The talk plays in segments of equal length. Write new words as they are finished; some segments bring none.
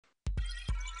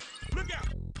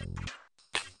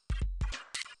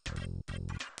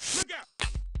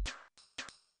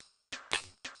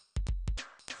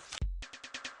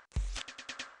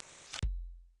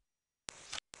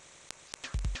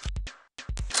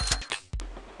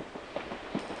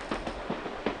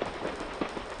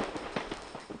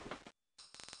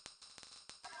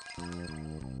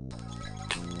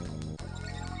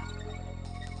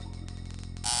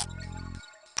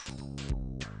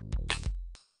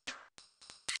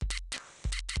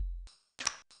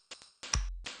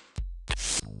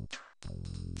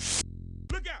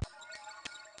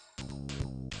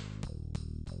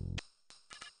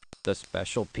The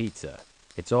special pizza.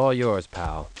 It's all yours,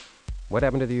 pal. What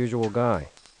happened to the usual guy?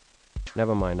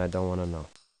 Never mind, I don't want to know.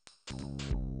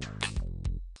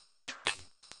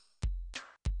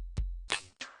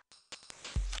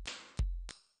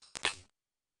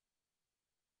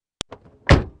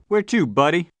 Where to,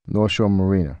 buddy? North Shore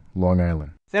Marina, Long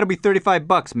Island. That'll be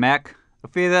 $35, Mac. A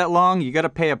fee that long, you gotta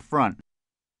pay up front.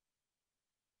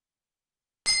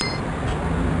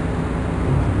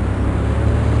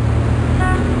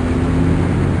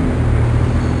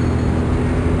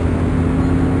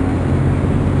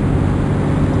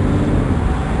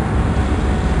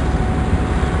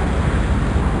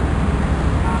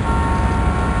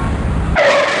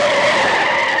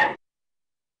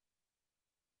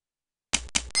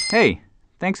 Hey,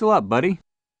 thanks a lot, buddy.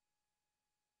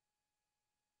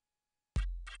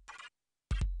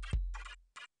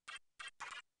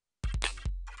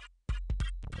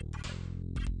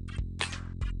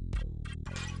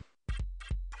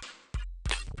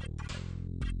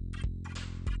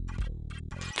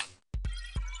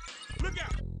 Look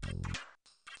out!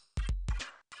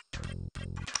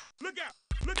 Look out!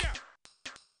 Look out!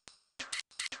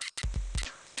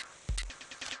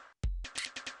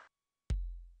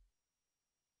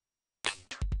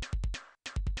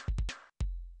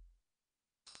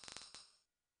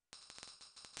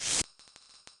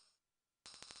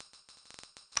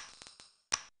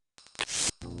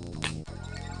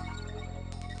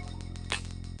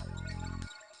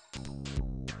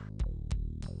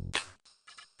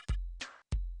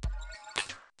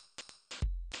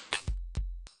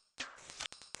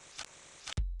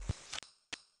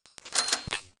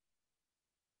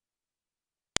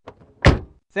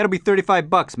 That'll be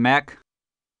 $35, Mac.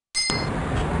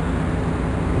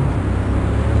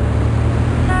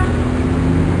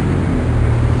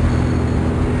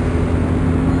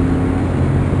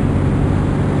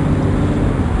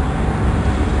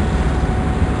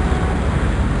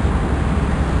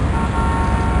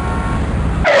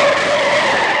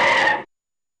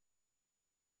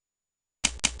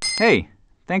 Hey,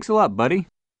 thanks a lot, buddy.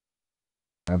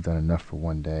 I've done enough for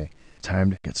one day.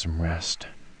 Time to get some rest.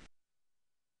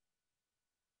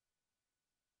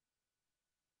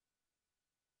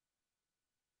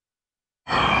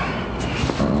 Come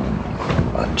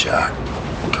on, Jack.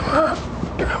 Come on.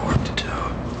 I got work to do.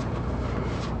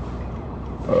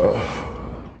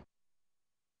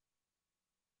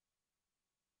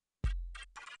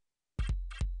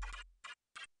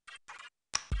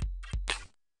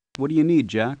 What do you need,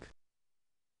 Jack?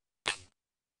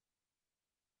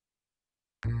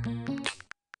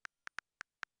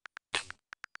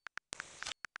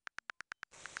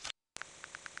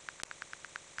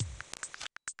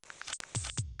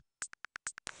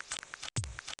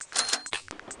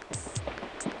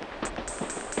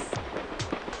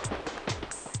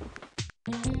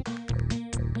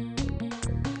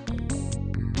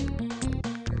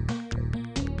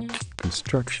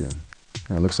 Construction.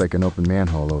 It looks like an open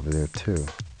manhole over there, too.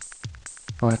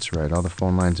 Oh, that's right. All the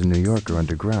phone lines in New York are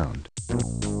underground.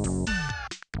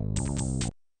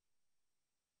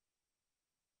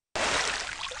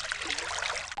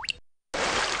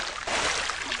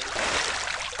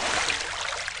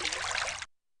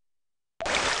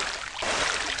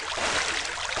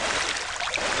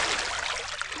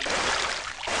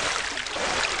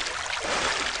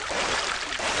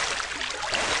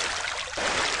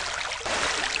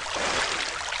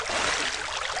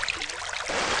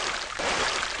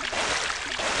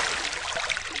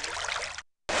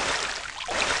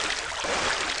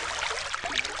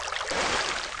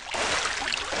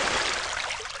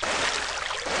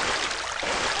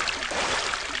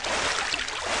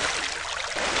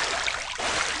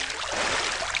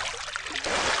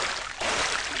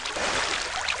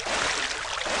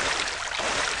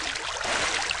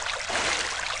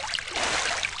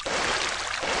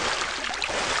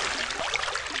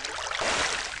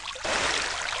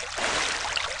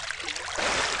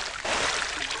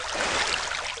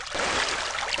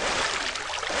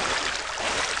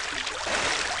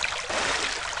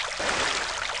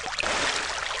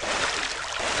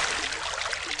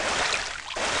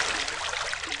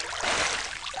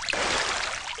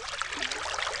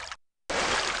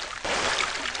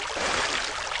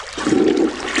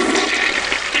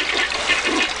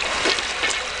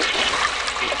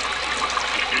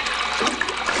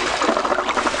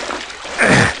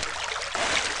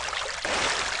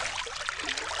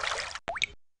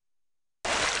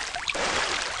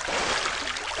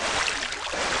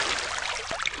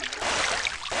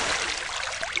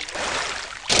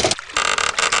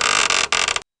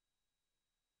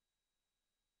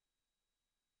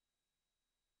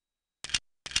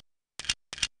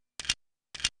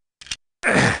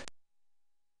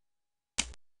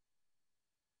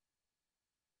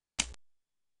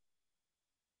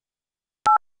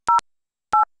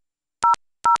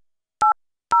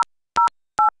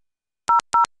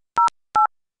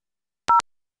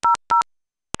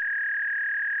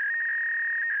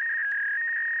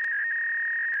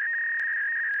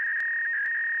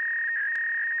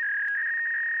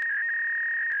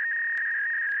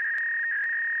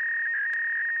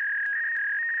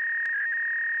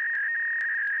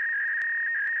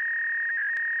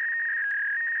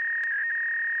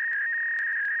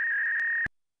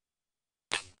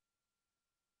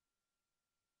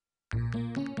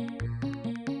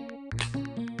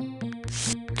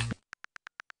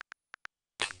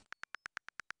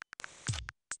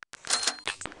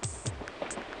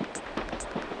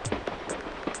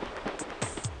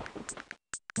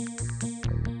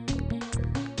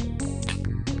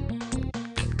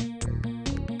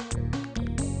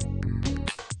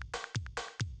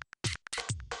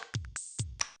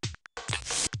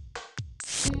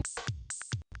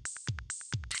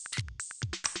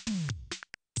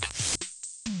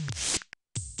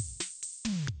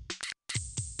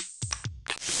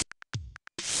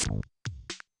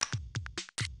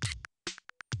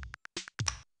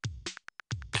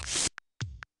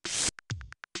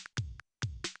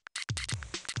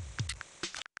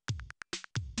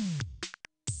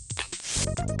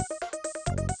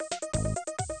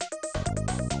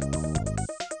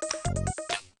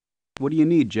 What do you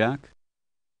need, Jack?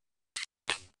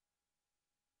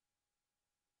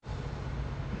 I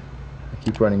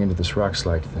keep running into this rock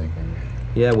slide thing.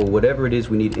 Yeah, well, whatever it is,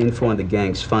 we need info on the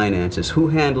gang's finances. Who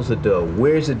handles the dough?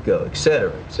 Where's it go? Et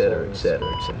cetera, et cetera, et cetera,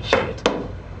 et cetera. Shit.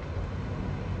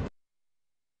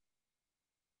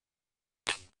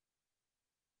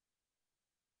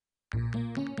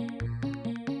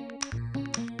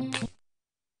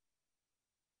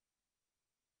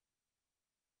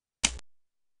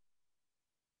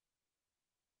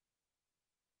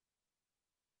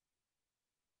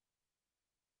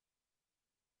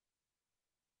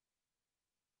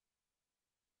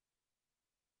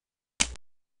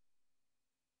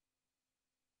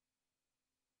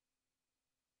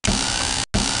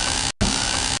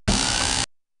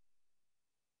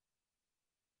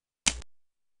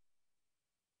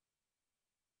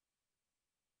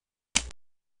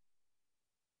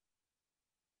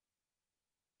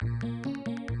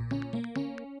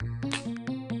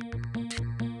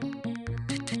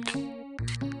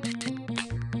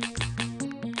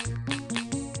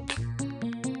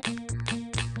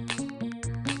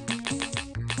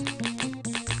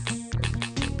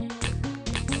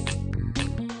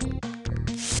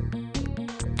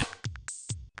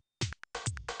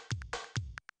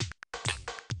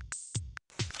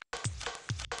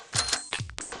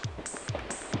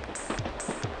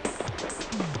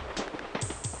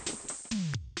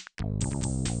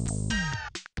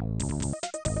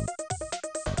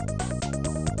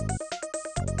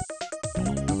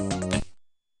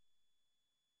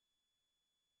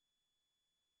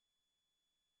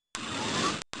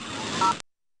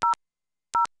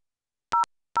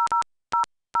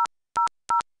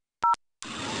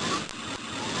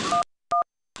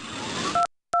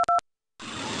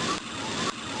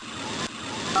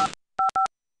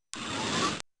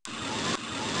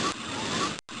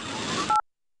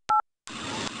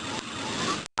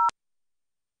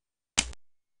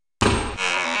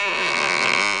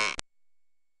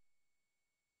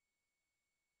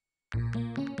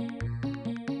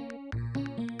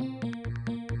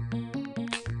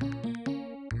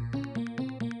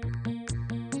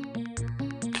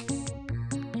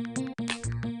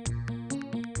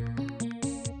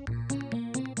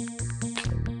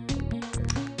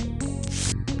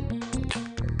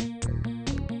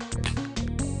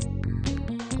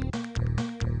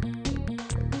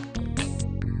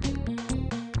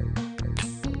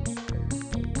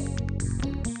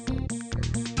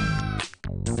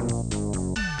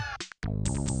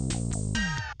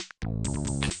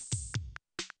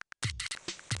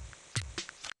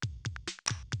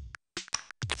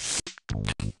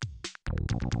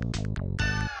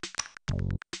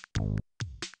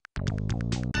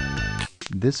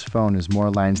 This phone has more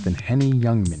lines than Henny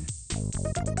Youngman.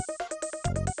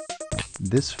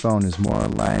 This phone has more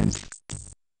lines.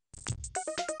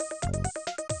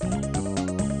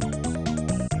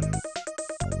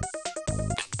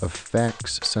 A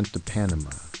fax sent to Panama.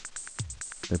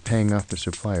 They're paying off their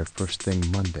supplier first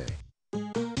thing Monday.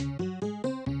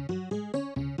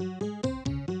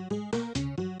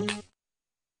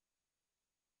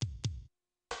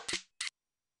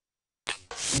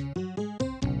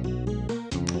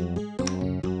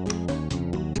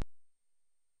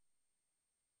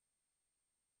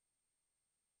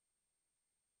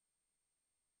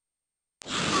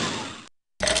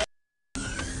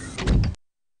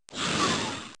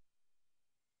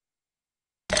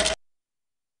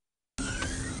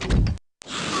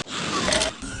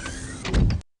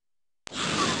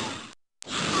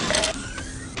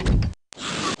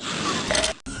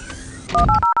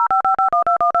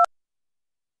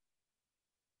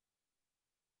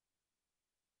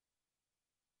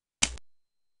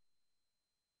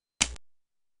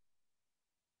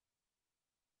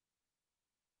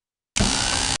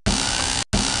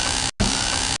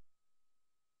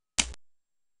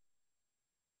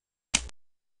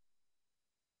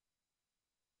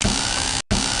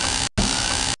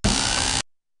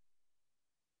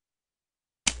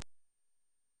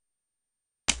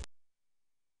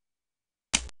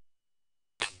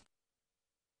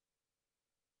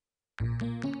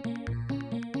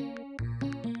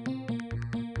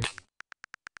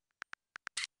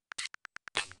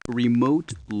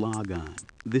 Remote logon.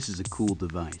 This is a cool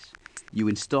device. You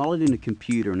install it in a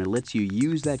computer and it lets you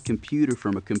use that computer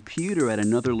from a computer at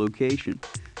another location.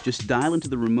 Just dial into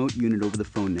the remote unit over the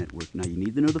phone network. Now you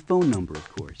need to know the phone number, of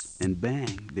course. And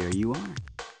bang, there you are.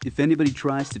 If anybody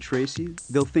tries to trace you,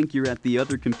 they'll think you're at the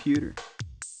other computer.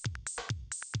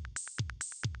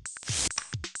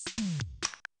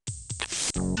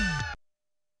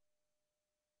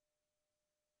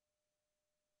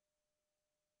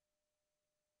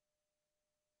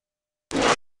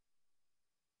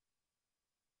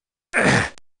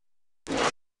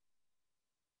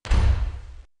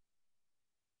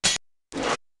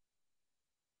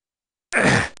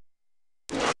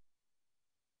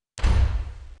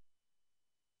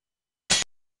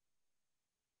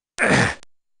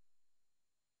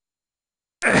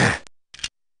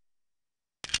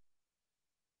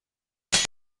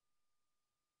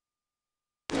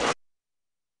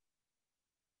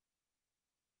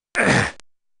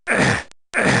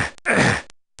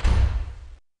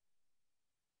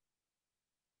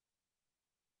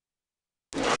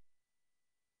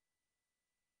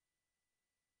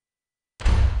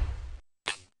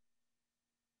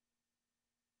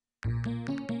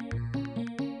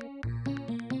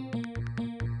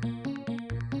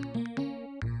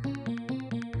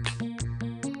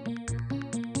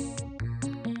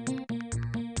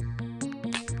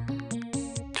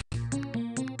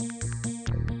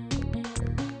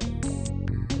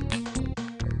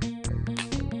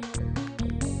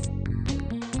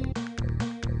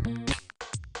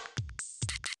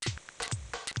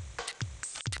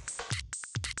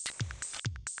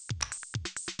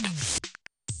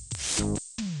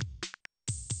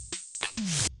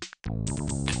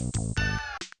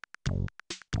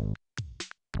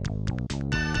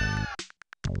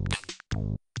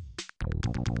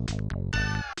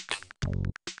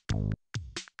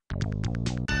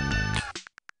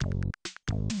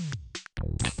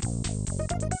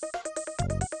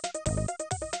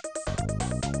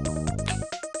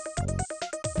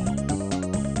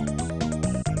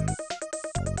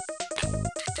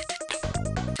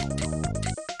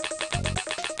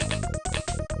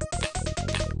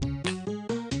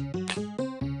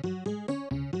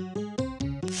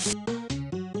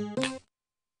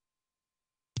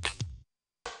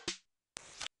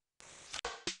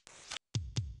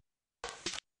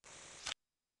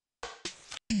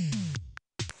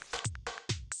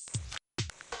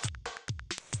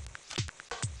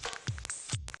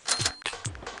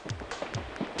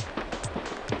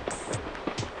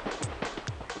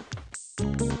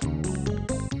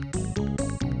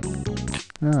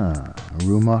 Ah, a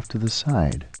room off to the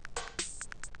side.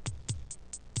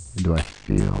 Do I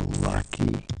feel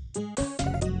lucky?